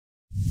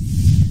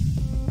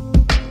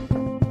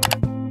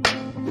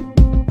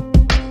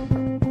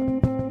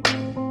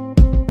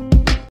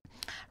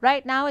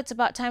right now it's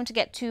about time to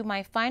get to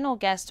my final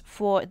guest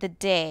for the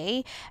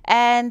day.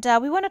 And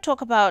we want to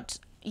talk about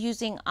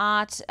using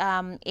art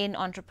in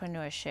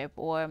entrepreneurship,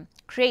 or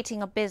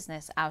creating a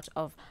business out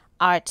of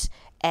art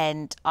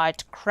and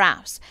art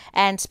crafts.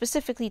 And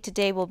specifically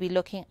today we'll be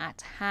looking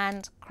at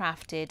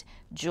handcrafted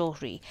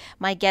jewelry.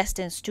 My guest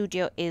in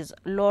studio is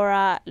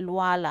Laura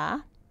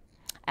Luala,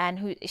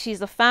 and she's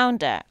the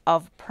founder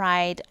of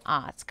Pryde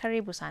Artz.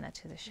 Karibu sana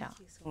to the show. Thank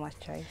you so much,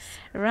 Joyce.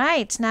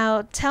 Right,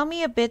 now tell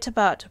me a bit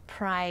about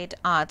Pryde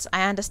Artz.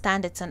 I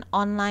understand it's an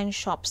online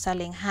shop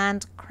selling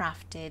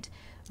handcrafted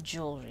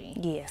jewelry.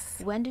 Yes.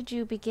 When did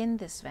you begin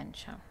this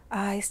venture?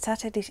 I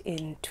started it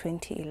in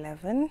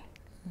 2011.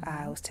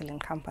 I was still in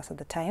campus at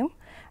the time,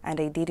 and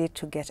I did it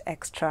to get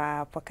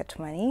extra pocket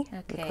money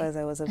because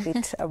I was a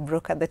bit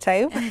broke at the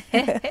time.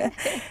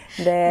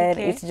 Then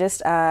it's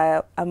just,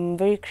 I'm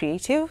very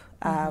creative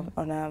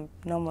on a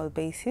normal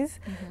basis.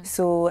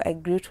 So I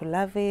grew to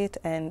love it,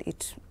 and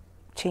it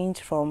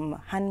changed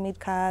from handmade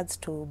cards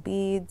to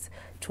beads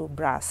to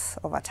brass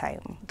over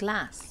time.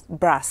 Glass?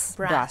 Brass,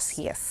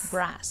 yes.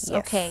 Brass,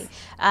 yes. Okay.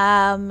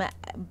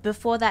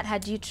 Before that,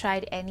 had you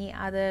tried any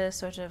other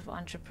sort of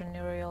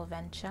entrepreneurial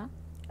venture?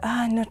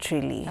 Not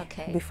really.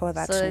 Okay. Before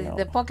that, so no.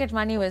 the pocket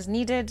money was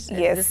needed, and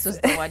yes. this was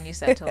the one you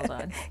settled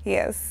on.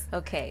 Yes.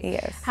 Okay.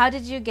 Yes. How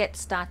did you get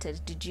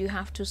started? Did you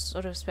have to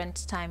sort of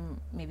spend time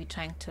maybe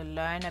trying to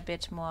learn a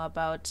bit more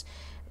about,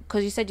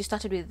 because you said you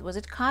started with, was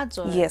it cards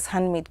or? Yes,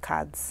 handmade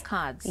cards.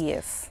 Cards.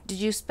 Yes. Did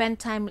you spend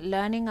time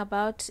learning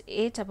about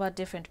it, about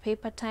different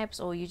paper types,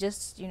 or you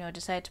just, you know,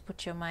 decided to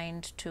put your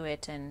mind to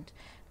it and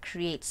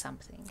create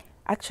something?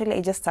 Actually,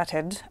 I just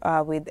started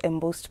with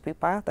embossed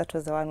paper. That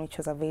was the one which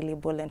was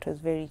available, and it was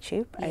very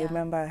cheap. I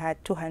remember I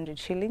had 200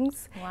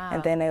 shillings. Wow.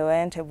 And then I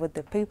went, I bought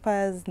the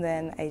papers,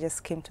 then I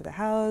just came to the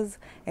house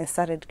and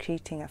started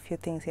creating a few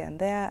things here and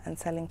there and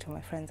selling to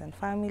my friends and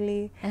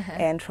family.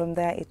 And from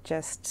there, it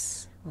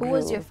just grew. Who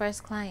was your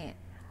first client?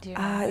 Do you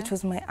remember? It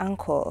was my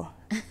uncle.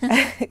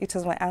 It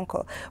was my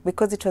uncle,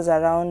 because it was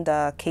around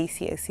the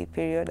KCSE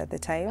period at the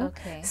time.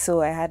 Okay.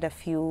 So I had a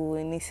few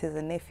nieces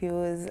and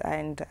nephews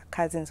and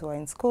cousins who were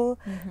in school.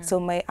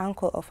 So my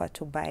uncle offered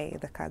to buy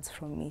the cards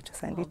from me to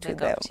send it to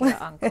them. To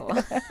your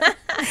uncle.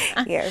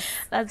 Yes.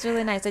 That's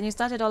really nice. And you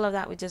started all of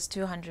that with just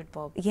 200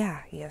 bob.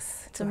 Yeah,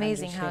 yes. It's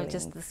amazing how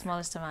just the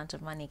smallest amount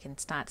of money can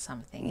start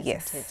something,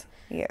 isn't it?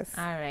 Yes.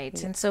 All right.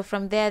 Yes. And so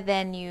from there,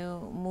 then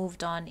you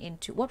moved on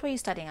into, what were you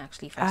studying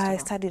actually first of all? I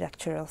studied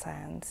actuarial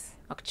science.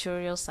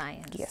 Actuarial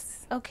science.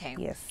 Yes. Okay.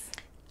 Yes.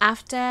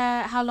 After,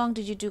 how long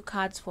did you do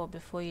cards for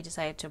before you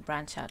decided to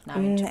branch out now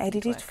into I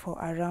did beadwork? it for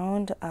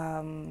around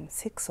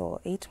 6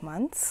 or 8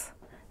 months.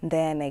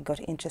 Then I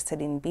got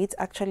interested in beads.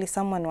 Actually,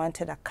 someone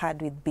wanted a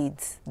card with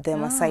beads, the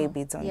Maasai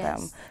beads on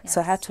them. So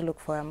I had to look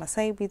for a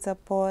Maasai beads I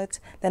bought.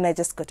 Then I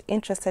just got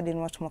interested in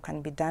what more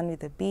can be done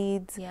with the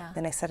beads.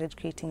 Then I started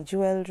creating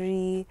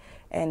jewelry,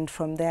 and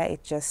from there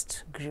it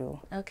just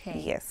grew.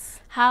 Okay. Yes.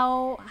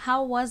 How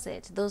was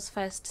it those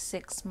first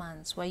 6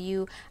 months? Were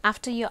you,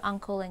 after your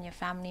uncle and your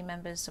family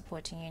members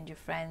supporting you and your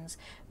friends,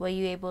 were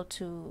you able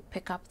to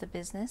pick up the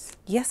business?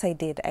 Yes, I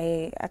did.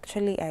 I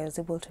was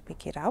able to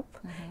pick it up,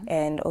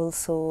 and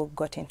also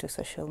got into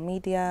social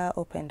media,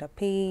 opened a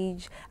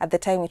page. At the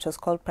time it was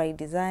called Pryde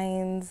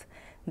Designs.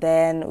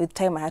 Then with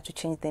time I had to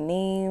change the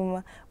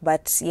name,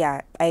 but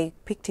yeah, I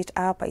picked it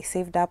up. I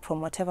saved up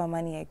from whatever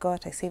money I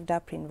got. I saved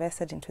up,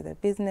 invested into the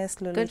business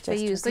slowly. Good for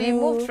you. So you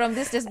moved from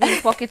this just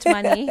being pocket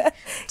money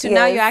to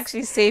now you're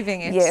actually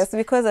saving it. Yes,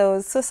 because I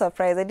was so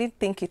surprised. I didn't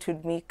think it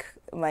would make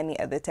money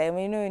at the time.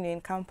 You know, when you're in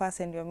campus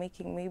and you're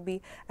making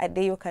maybe a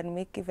day you can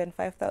make even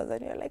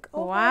 5,000. You're like,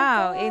 oh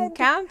wow, my God. In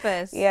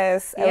campus.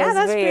 Yes, I was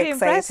that's very pretty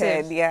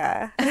excited. impressive.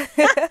 Yeah,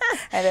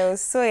 and I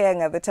was so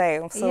young at the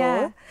time.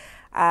 So.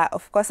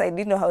 Of course, I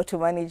didn't know how to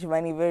manage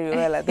money very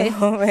well at the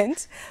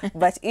moment,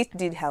 but it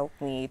did help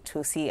me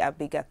to see a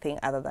bigger thing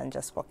other than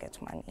just pocket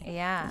money.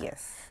 Yeah.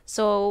 Yes.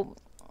 So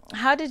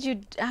how did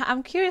you,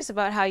 I'm curious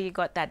about how you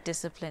got that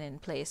discipline in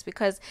place,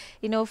 because,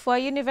 you know, for a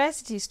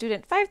university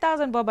student,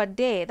 5,000 bob a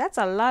day, that's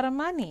a lot of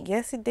money.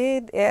 Yes, it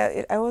did.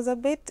 Yeah, I was a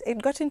bit,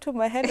 it got into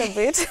my head a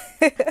bit.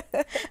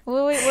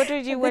 What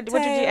did you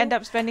end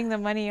up spending the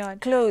money on?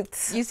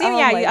 Clothes. You seem,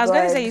 I was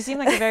going to say, you seem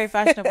like a very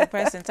fashionable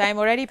person. So I'm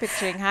already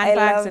picturing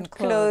handbags and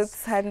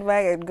clothes.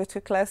 Handbag, I'd go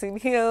to class in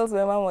heels.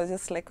 My mom was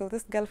just like, oh,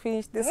 this girl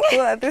finished this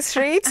school at the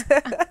street.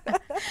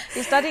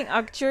 You're studying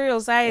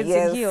actuarial science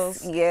in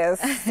heels.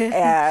 Yes.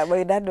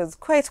 My dad was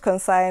quite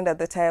concerned at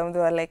the time. They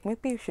were like,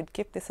 maybe you should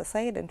keep this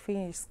aside and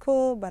finish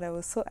school. But I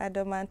was so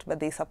adamant, but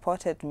they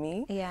supported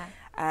me. Yeah.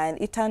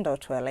 And it turned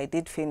out well. I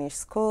did finish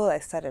school. I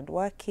started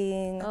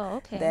working. Oh,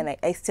 okay. Then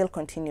I still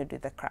continued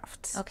with the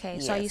craft. Okay.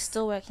 Yes. So are you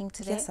still working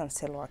today? Yes, I'm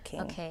still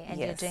working. Okay. And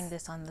you're doing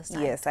this on the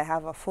side? Yes, I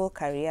have a full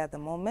career at the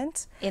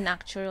moment. In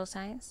actuarial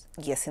science?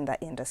 Yes, in the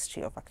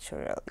industry of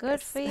actuarial.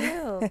 Good for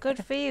you.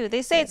 Good for you.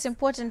 They say it's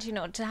important, you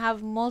know, to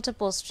have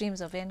multiple streams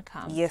of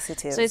income. Yes,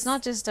 it is. So it's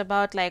not just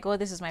about like, oh,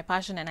 this is my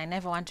passion and I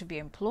never want to be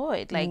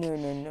employed. Like,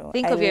 no.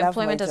 Think of your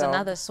employment as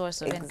another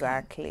source of income.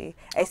 Exactly.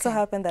 It so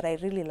happened that I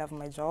really love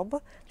my job.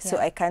 So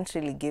I can't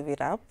really give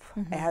it up.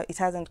 It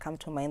hasn't come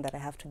to mind that I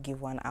have to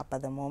give one up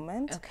at the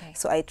moment. Okay.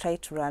 So I try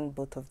to run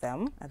both of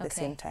them at the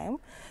same time.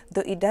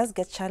 Though it does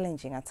get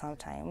challenging at some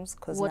times,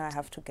 because now I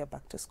have to get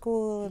back to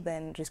school,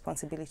 then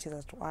responsibilities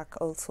at work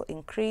also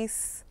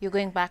increase. You're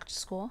going back to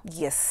school?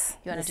 Yes.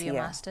 You want to do your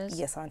master's?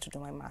 Yes, I want to do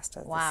my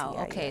master's Wow, this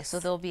year. okay. Yes. So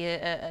there'll be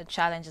a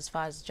challenge as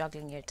far as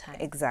juggling your time.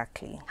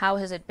 Exactly. How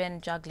has it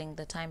been juggling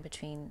the time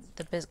between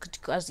the business,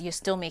 because you're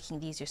still making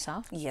these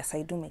yourself? Yes,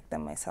 I do make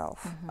them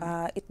myself.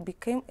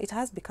 It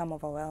has become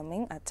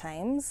overwhelming at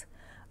times.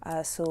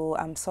 So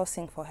I'm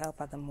sourcing for help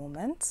at the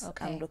moment.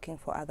 Okay. I'm looking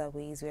for other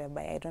ways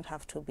whereby I don't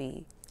have to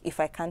be, if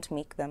I can't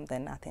make them,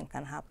 then nothing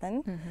can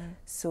happen.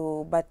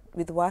 So, but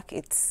with work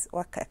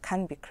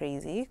can be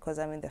crazy because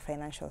I'm in the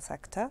financial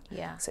sector.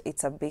 Yeah. So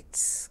it's a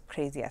bit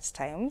crazy at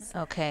times.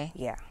 Okay.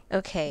 Yeah.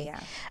 Okay.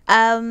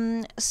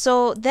 Yeah.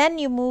 So then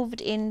you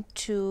moved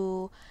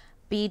into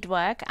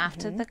beadwork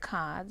after the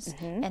cards,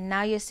 and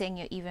now you're saying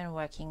you're even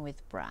working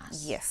with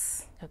brass.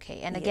 Yes.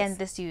 Okay. And again,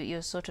 this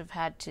you sort of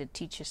had to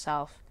teach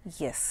yourself.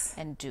 Yes.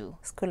 And do.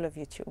 School of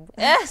YouTube.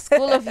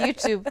 School of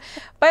YouTube.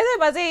 By the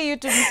way, say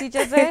YouTube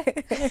teachers, eh?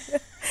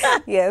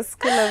 Yes,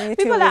 School of YouTube.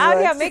 People are out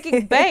here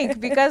making bank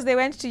because they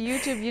went to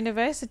YouTube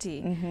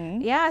University.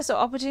 Yeah, so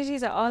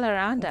opportunities are all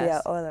around us. They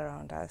are all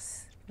around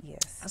us.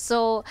 Yes.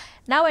 So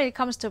now when it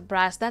comes to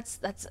brass, that's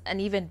an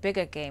even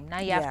bigger game. Now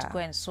you have to go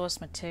and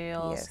source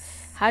materials.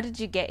 Yes. How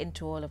did you get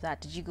into all of that?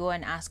 Did you go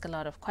and ask a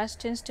lot of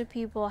questions to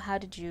people? How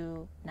did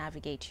you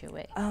navigate your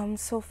way?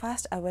 So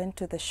first I went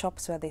to the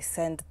shops where they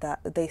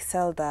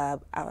sell the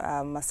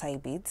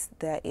Maasai beads.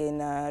 They're in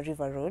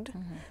River Road.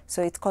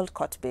 So it's called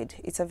Cot Bead.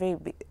 It's a very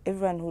big,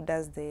 everyone who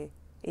does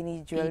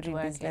any jewelry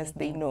business,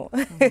 they know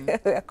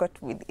where Cot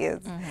Bead is.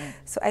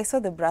 So I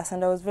saw the brass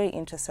and I was very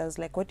interested. I was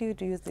like, what do you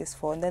use this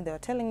for? And then they were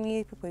telling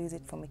me people use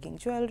it for making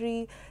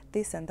jewelry,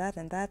 this and that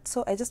and that.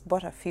 So I just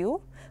bought a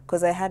few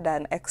because I had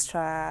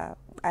extra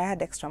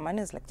money.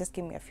 I was like, just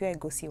give me a few, I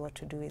go see what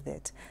to do with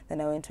it.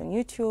 Then I went on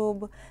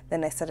YouTube,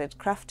 then I started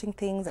crafting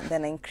things, and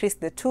then I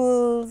increased the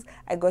tools.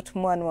 I got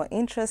more and more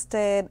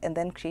interested, and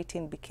then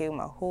creating became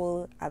a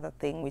whole other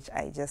thing which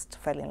I just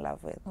fell in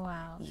love with.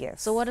 Wow.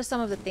 Yes. So what are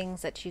some of the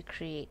things that you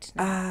create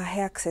now?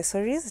 Hair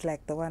accessories,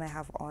 like the one I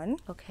have on.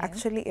 Okay.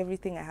 Actually,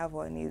 everything I have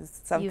on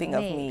is something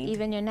You've I've made.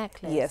 Even your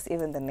necklace? Yes,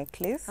 even the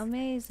necklace.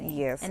 Amazing.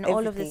 Yes. And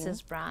all of this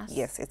is brass?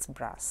 Yes, it's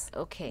brass.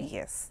 Okay.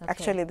 Yes. Okay.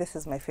 Actually, this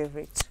is my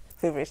favorite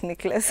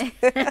necklace.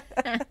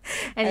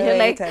 And you're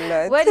like,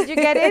 where did you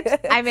get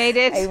it? I made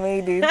it. I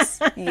made it.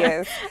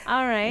 Yes.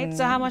 All right.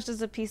 So how much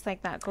does a piece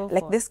like that go for?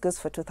 Like this goes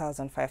for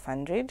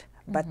 2,500,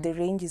 but the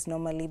range is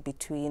normally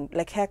between,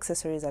 like hair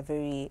accessories are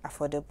very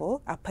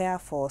affordable. A pair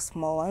for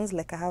small ones,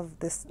 like I have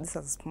this is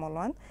a small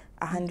one,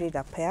 100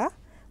 a pair,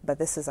 but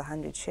this is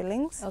 100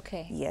 shillings.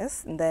 Okay.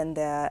 Yes. And then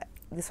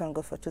this one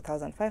goes for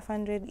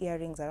 2,500,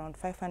 earrings around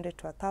 500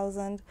 to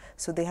 1,000.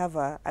 So they have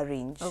a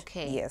range.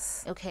 Okay.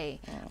 Yes. Okay.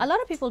 A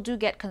lot of people do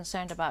get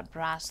concerned about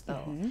brass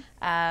though,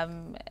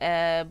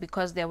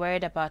 because they're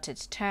worried about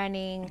it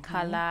turning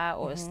color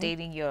or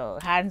staining your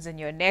hands and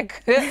your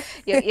neck,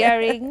 your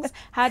earrings.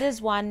 How does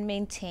one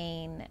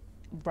maintain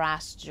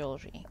brass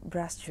jewelry?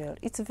 Brass jewelry,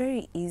 it's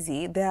very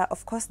easy.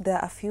 Of course, there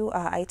are a few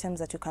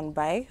items that you can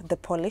buy, the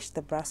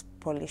brass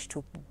polish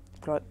to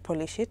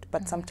polish it,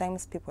 but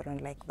sometimes people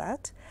don't like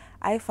that.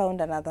 I found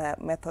another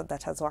method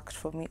that has worked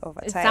for me over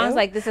time. It sounds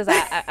like this is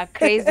a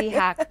crazy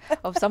hack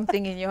of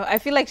something in your... I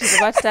feel like she's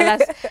about to tell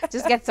us,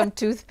 just get some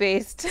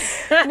toothpaste.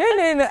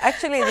 No.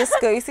 Actually, just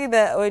go. You see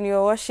that when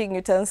you're washing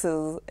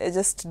utensils,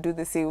 just do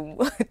the same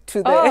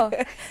to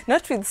the...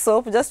 Not with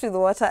soap, just with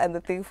water and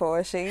the thing for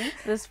washing.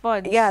 The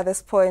sponge. Yeah, the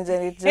sponge,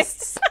 and it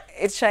just...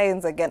 it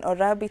shines again. Or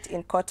wrap it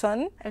in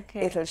cotton,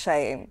 it'll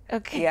shine.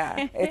 Okay.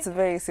 Yeah, it's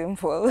very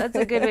simple. That's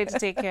a good way to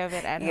take care of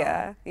it at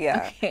home.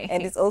 Yeah. Okay.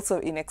 And it's also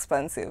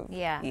inexpensive.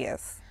 Yeah.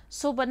 Yes.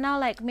 So, but now,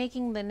 like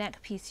making the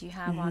neck piece you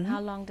have on, how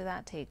long did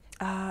that take?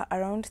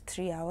 Around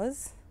 3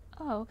 hours.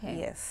 Oh, okay.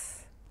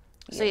 Yes.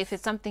 So if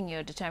it's something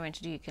you're determined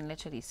to do, you can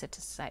literally sit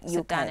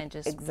down and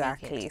just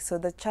exactly. make it. So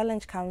the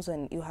challenge comes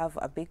when you have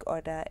a big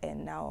order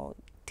and now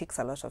it takes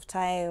a lot of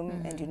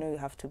time, and you know you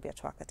have to be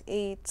at work at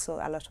 8, so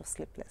a lot of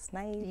sleepless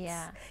nights.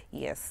 Yeah.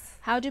 Yes.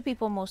 How do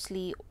people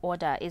mostly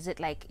order? Is it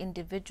like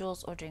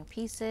individuals ordering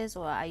pieces,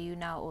 or are you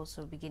now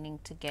also beginning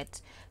to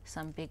get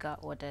some bigger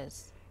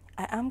orders?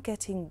 I am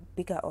getting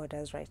bigger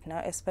orders right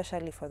now,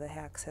 especially for the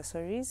hair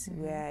accessories,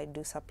 where I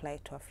do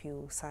supply to a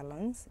few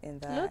salons in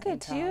the Look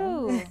at town.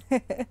 you.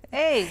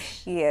 Hey.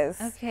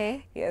 Yes.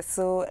 Okay. Yes.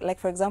 So, like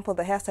for example,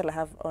 the hairstyle I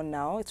have on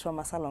now, it's from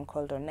a salon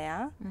called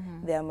Onea.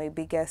 They are my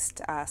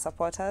biggest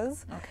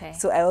supporters. Okay.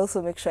 So I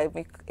also make sure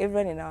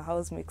everyone in our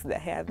house makes their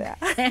hair there.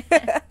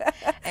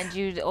 And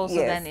you also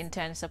then in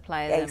turn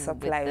supply them. I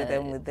supply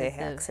them with the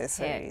hair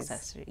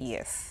accessories.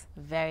 Yes.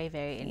 Very,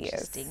 very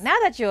interesting. Yes. Now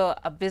that you're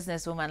a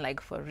businesswoman,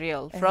 like for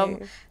real, from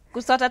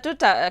kusota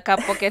tuta ka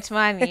pocket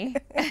money,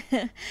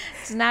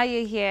 so now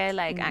you're here,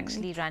 like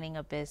actually running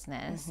a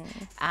business,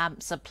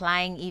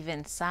 supplying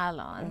even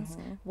salons.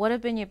 What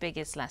have been your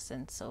biggest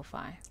lessons so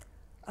far?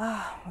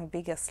 My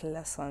biggest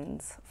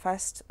lessons.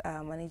 First,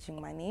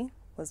 managing money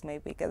was my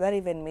biggest. That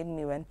even made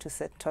me want to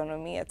set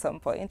autonomy at some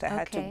point. I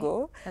had to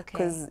go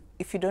because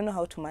if you don't know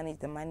how to manage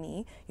the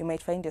money, you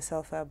might find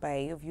yourself whereby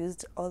you've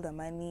used all the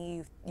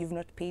money, you've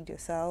not paid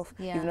yourself,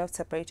 you've not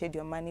separated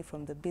your money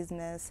from the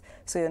business,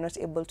 so you're not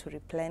able to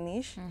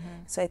replenish.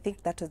 So I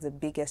think that was the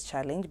biggest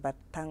challenge, but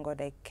thank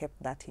God I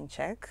kept that in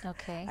check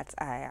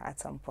at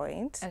some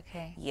point.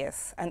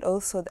 Yes, and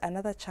also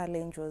another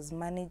challenge was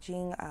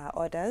managing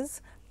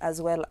orders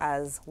as well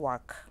as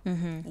work.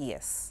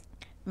 Yes.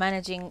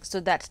 Managing, so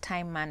that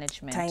time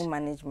management. Time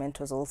management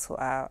was also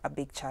a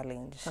big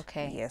challenge.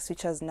 Yes,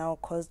 which has now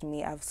caused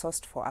me, I've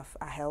sourced for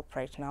a help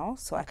right now,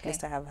 so at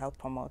least I have help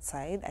from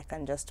outside. I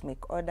can just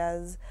make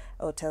orders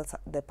or tell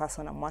the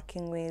person I'm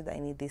working with, I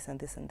need this and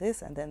this and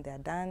this, and then they're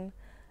done,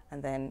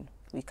 and then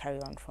we carry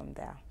on from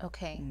there.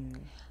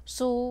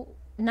 So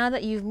now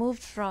that you've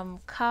moved from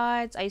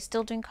cards, are you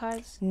still doing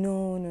cards?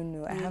 No,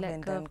 I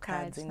haven't done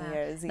cards in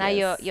years. Now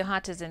your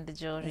heart is in the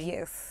jewelry.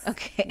 Yes.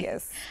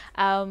 Yes.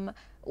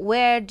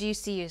 Where do you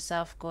see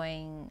yourself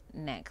going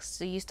next?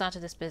 So you started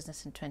this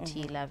business in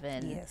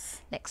 2011. Yes.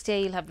 Next year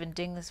you'll have been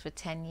doing this for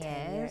 10 years.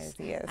 10 years,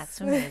 yes.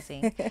 That's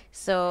amazing.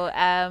 So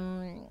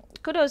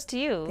kudos to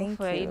you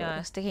for you.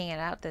 Sticking it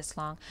out this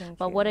long.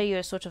 But what are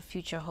your sort of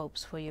future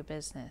hopes for your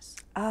business?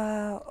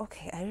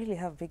 Okay, I really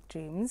have big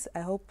dreams. I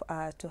hope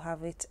to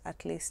have it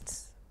at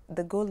least.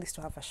 The goal is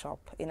to have a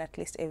shop in at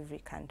least every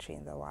country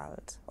in the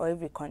world, or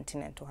every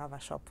continent, to have a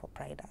shop for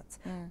Pryde Artz.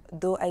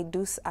 Though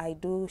I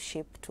do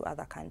ship to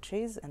other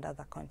countries and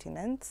other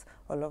continents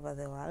all over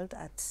the world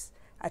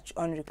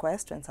on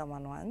request when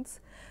someone wants.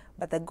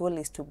 But the goal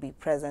is to be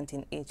present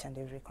in each and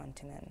every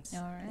continent.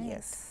 All right.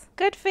 Yes.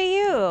 Good for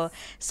you.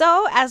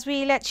 So as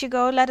we let you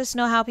go, let us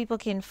know how people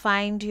can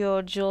find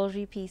your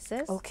jewelry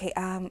pieces. Okay,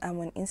 I'm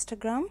on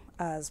Instagram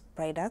as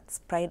Pryde Artz,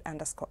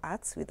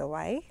 Pryde_Artz with a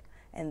Y.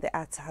 And the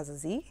Arts has a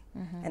Z,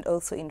 and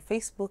also in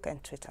Facebook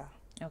and Twitter.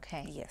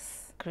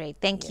 Yes. Great.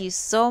 Thank you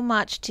so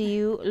much to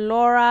you,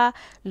 Laura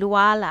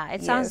Luala.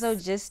 It sounds so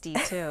gisty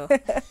too.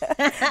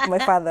 my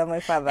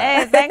father.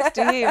 Hey, thanks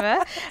to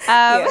him.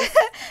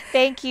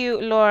 Thank you,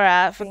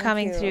 Laura, for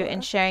coming through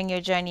and sharing your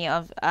journey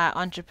of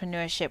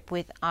entrepreneurship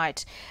with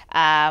art.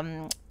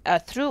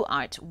 Through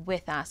art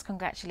with us.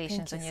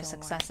 Congratulations on your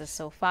successes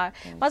so far.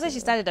 Once she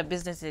started a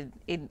business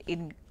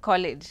in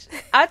college,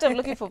 out of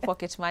looking for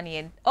pocket money,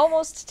 and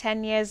almost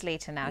 10 years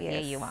later now, here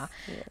you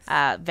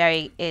are.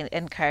 Very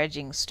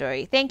encouraging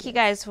story. Thank you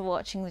guys for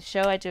watching the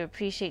show. I do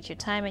appreciate your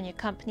time and your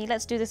company.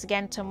 Let's do this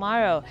again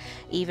tomorrow.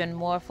 Even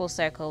more Full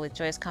Circle with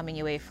Joyce coming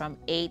your way from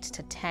 8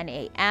 to 10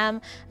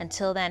 a.m.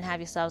 Until then, have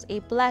yourselves a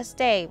blessed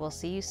day. We'll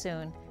see you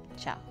soon.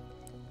 Ciao.